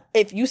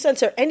 if you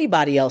center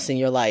anybody else in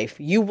your life,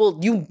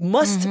 you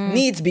must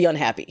needs be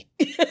unhappy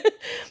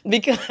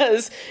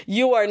because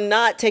you are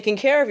not taking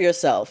care of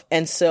yourself.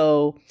 And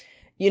so,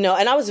 and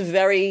I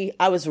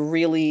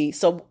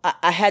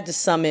had to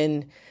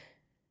summon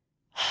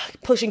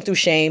pushing through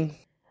shame.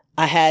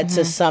 I had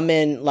to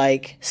summon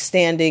like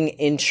standing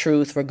in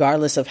truth,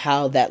 regardless of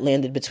how that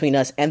landed between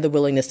us, and the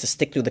willingness to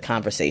stick through the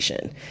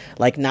conversation,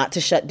 like not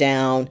to shut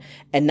down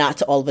and not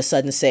to all of a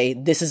sudden say,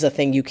 this is a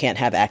thing you can't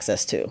have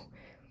access to.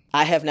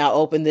 I have now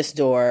opened this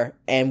door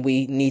and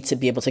we need to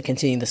be able to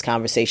continue this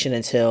conversation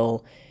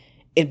until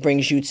it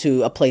brings you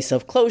to a place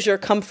of closure,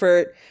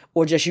 comfort,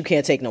 or just you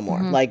can't take no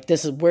more. Like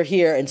we're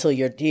here until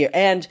you're here.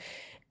 And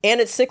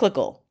it's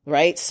cyclical.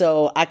 Right.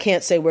 So I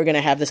can't say we're going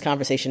to have this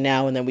conversation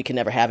now and then we can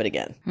never have it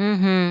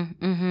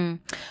again.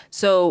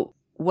 So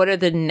what are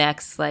the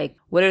next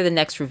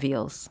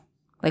reveals?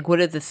 Like, what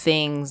are the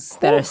things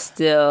that are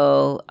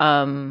still,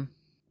 that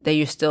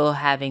you're still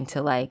having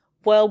to like?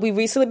 Well, we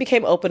recently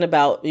became open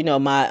about,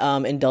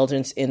 my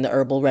indulgence in the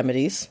herbal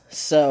remedies.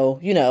 So,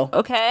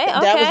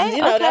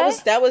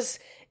 that was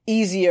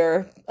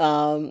easier.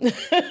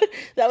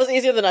 That was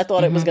easier than I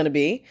thought it was going to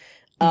be.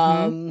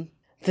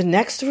 The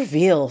next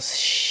reveals,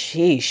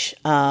 sheesh.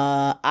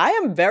 I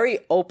am very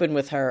open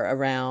with her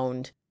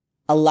around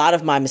a lot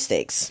of my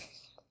mistakes.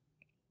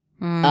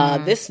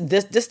 This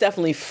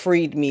definitely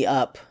freed me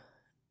up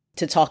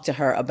to talk to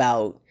her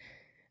about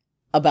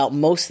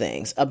most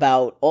things,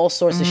 about all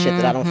sorts of shit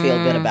that I don't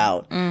feel good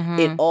about.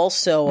 It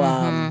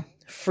also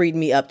freed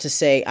me up to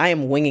say, I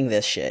am winging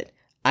this shit.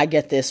 I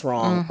get this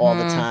wrong all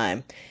the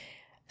time.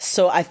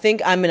 So I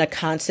think I'm in a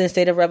constant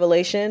state of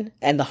revelation,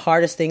 and the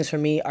hardest things for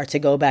me are to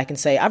go back and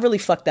say, I really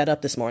fucked that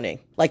up this morning.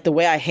 Like the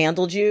way I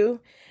handled you,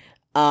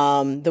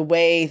 the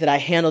way that I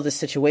handled the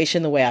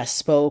situation, the way I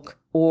spoke,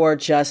 or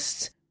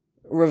just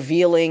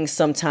revealing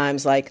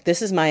sometimes like,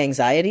 this is my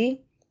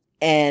anxiety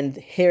and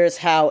here's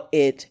how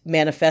it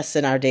manifests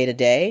in our day to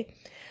day.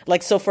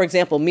 Like, so for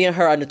example, me and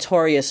her are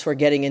notorious for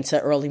getting into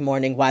early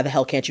morning, why the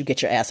hell can't you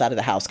get your ass out of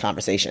the house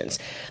conversations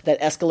that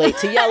escalate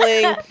to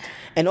yelling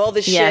and all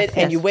this shit.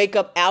 And you wake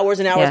up hours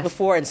and hours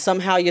before and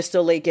somehow you're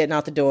still late getting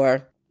out the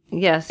door.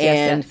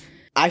 And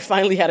I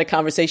finally had a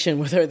conversation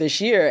with her this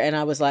year and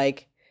I was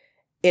like,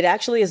 it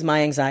actually is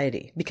my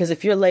anxiety, because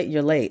if you're late,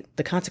 you're late.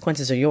 The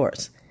consequences are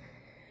yours.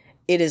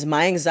 It is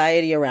my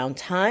anxiety around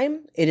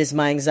time. It is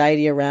my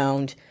anxiety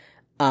around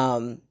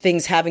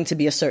things having to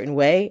be a certain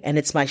way. And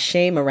it's my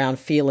shame around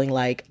feeling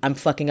like I'm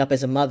fucking up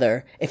as a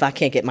mother if I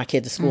can't get my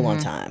kid to school on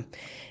time.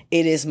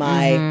 It is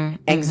my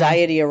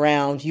anxiety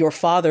around your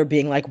father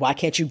being like, why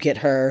can't you get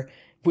her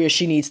where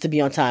she needs to be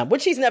on time?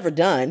 Which he's never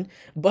done,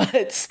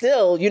 but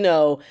still,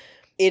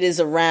 it is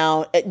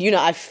around,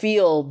 I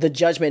feel the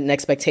judgment and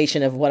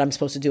expectation of what I'm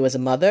supposed to do as a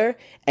mother,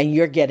 and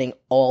you're getting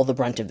all the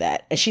brunt of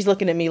that. And she's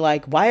looking at me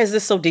like, why is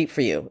this so deep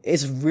for you?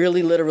 It's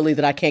really literally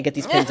that I can't get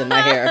these pins in my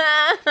hair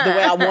the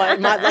way I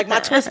want. My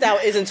twist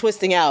out isn't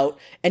twisting out,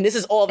 and this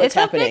is all that's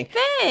happening. It's a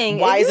big thing.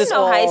 Why is this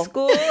all? High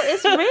school?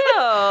 It's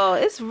real.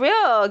 It's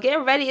real.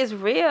 Getting ready is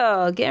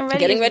real. Getting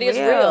ready is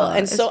real.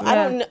 And so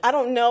I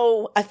don't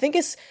know. I think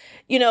it's,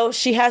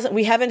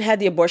 we haven't had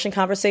the abortion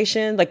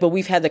conversation, but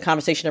we've had the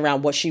conversation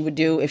around what she would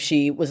do if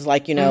she was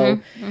like,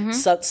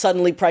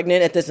 suddenly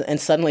pregnant at this, and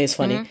suddenly is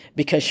funny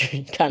because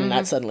you're kind of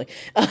not suddenly.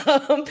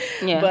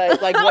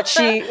 But like what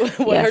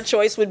her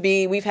choice would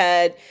be. We've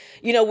had,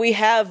 we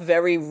have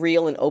very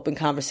real and open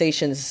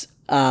conversations.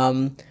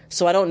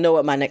 So I don't know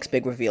what my next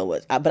big reveal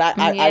was, but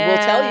I will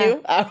tell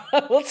you. I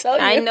will tell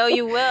you. I know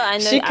you will. I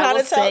know. She kind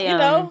of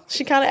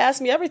she kind of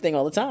asks me everything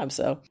all the time.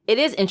 So it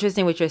is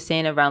interesting what you're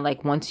saying around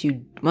like once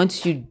you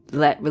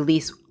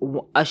release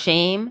a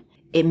shame,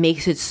 it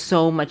makes it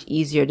so much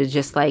easier to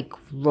just like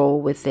roll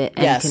with it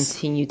and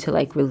continue to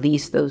like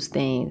release those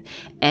things.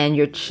 And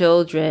your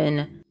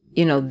children,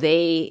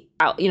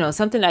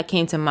 something that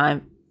came to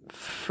mind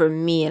for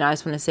me, and I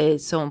just want to say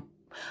it's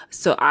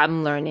so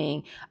I'm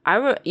learning,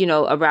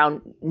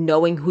 around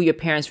knowing who your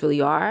parents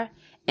really are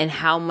and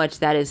how much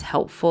that is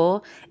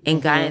helpful in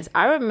guidance.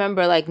 I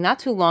remember like not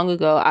too long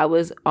ago, I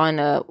was on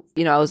I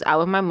was out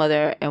with my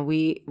mother and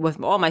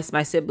with all my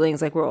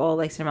siblings, like we're all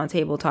like sitting around the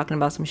table talking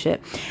about some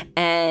shit.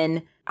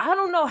 And I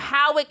don't know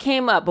how it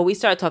came up, but we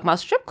started talking about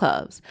strip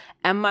clubs.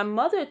 And my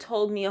mother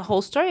told me a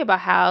whole story about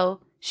how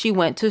she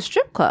went to a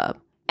strip club.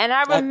 And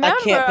I remember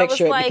I can't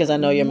picture it because I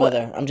know your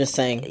mother. I'm just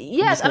saying.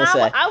 Yes, and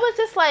I was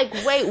just like,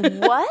 wait,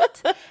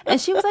 what? And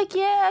she was like,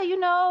 yeah,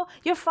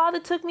 your father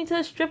took me to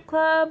a strip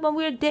club when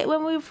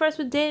we first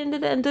were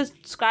dating and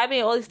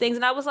describing all these things.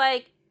 And I was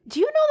like, do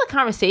you know the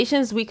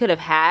conversations we could have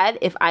had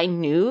if I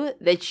knew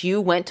that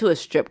you went to a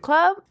strip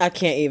club? I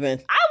can't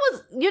even. I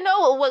was, like, you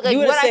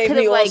would have saved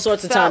me all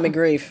sorts of time and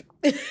grief.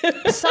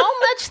 So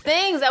much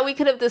things that we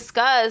could have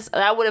discussed.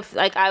 It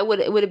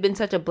would have been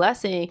such a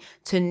blessing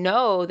to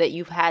know that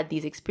you've had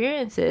these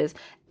experiences.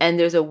 And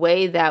there's a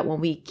way that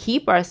when we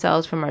keep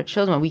ourselves from our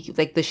children, we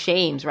like the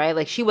shames, right?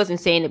 Like she wasn't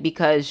saying it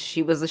because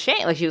she was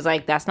ashamed. Like she was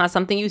like, that's not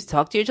something you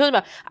talk to your children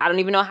about. I don't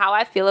even know how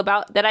I feel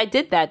about that. I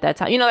did that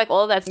time, like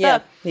all that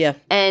stuff. Yeah.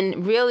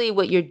 And really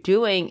what you're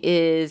doing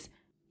is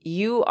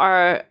you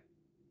are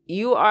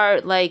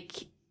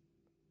like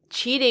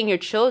cheating your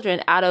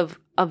children out of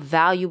a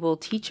valuable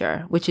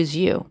teacher, which is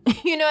you.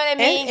 You know what I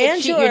mean?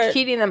 And you're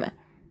cheating them.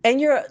 And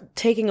you're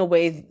taking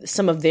away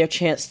some of their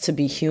chance to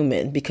be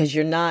human because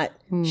you're not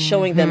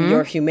showing them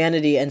your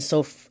humanity and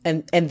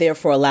and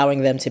therefore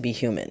allowing them to be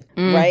human,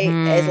 right?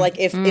 It's like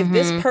if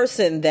this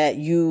person that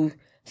you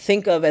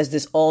think of as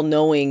this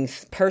all-knowing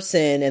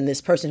person and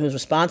this person who's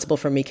responsible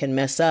for me can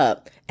mess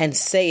up and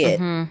say it,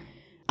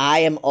 I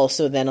am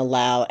also then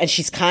allowed, and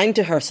she's kind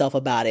to herself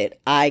about it.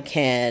 I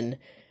can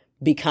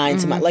be kind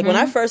to like when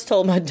I first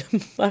told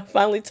I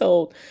finally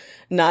told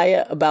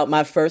Naya about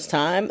my first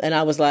time, and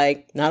I was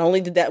like, not only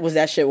was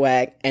that shit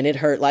whack and it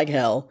hurt like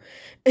hell.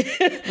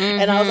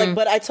 And I was like,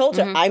 but I told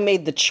her I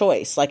made the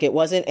choice. Like it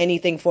wasn't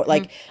anything for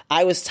like,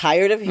 I was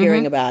tired of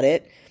hearing about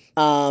it.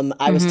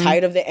 I was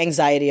tired of the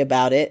anxiety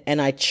about it,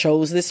 and I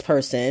chose this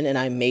person and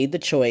I made the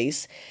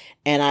choice.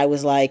 And I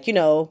was like, you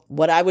know,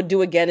 what I would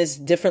do again is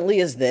differently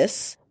is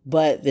this,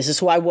 but this is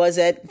who I was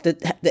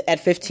at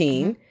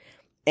 15.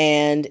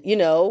 And, you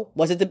know,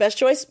 was it the best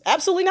choice?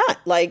 Absolutely not.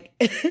 Like,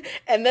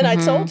 and then I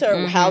told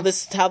her how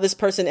this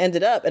person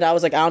ended up. And I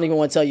was like, I don't even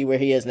want to tell you where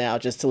he is now,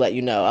 just to let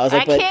you know. I was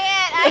like,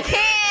 I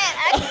can't.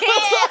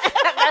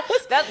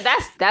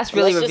 That's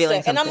really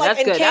revealing something. And I'm like,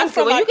 that's good. That's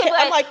good.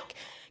 I'm like,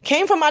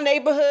 came from my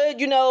neighborhood,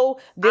 you know,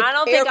 the I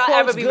don't think I'll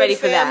ever be ready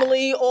for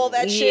family, all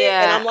that shit.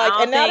 And I'm like,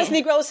 and now this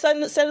Negro is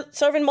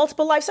serving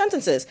multiple life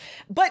sentences.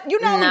 But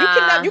you know,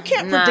 you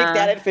can't predict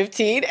that at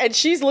 15. And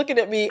she's looking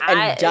at me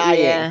and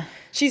dying. Yeah.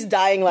 She's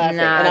dying laughing.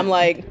 And I'm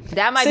like,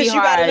 that might be hard.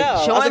 You gotta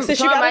know. Showing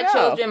my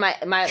children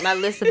my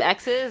list of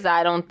exes,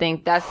 I don't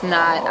think that's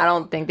not, I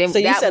don't think they, so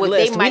you said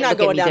list. They might look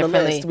at me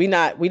differently.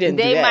 We didn't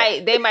do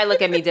that. They might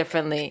look at me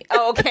differently.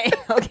 Oh,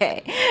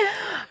 okay.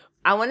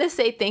 I want to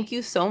say thank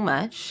you so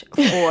much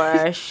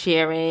for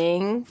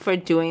sharing, for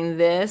doing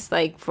this,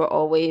 like for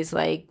always,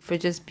 like for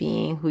just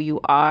being who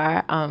you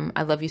are.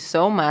 I love you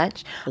so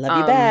much. Love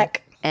you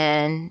back.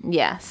 And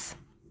yes,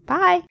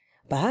 bye.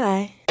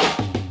 Bye.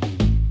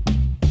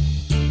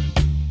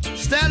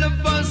 Instead of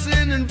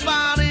fussing and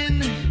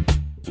fighting.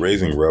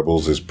 Raising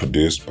Rebels is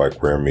produced by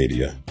Queer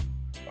Media,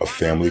 a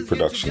family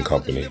production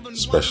company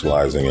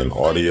specializing in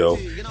audio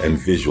and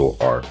visual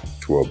art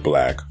through a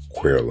Black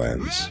queer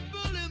lens.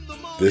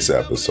 This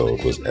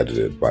episode was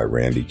edited by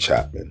Randy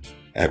Chapman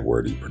at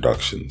Wordy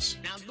Productions.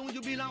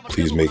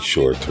 Please make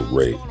sure to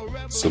rate,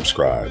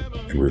 subscribe,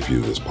 and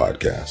review this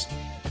podcast.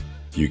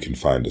 You can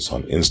find us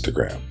on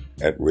Instagram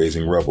at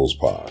Raising Rebels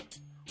Pod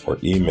or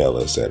email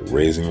us at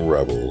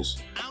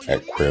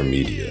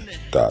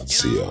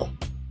raisingrebels@queermedia.co.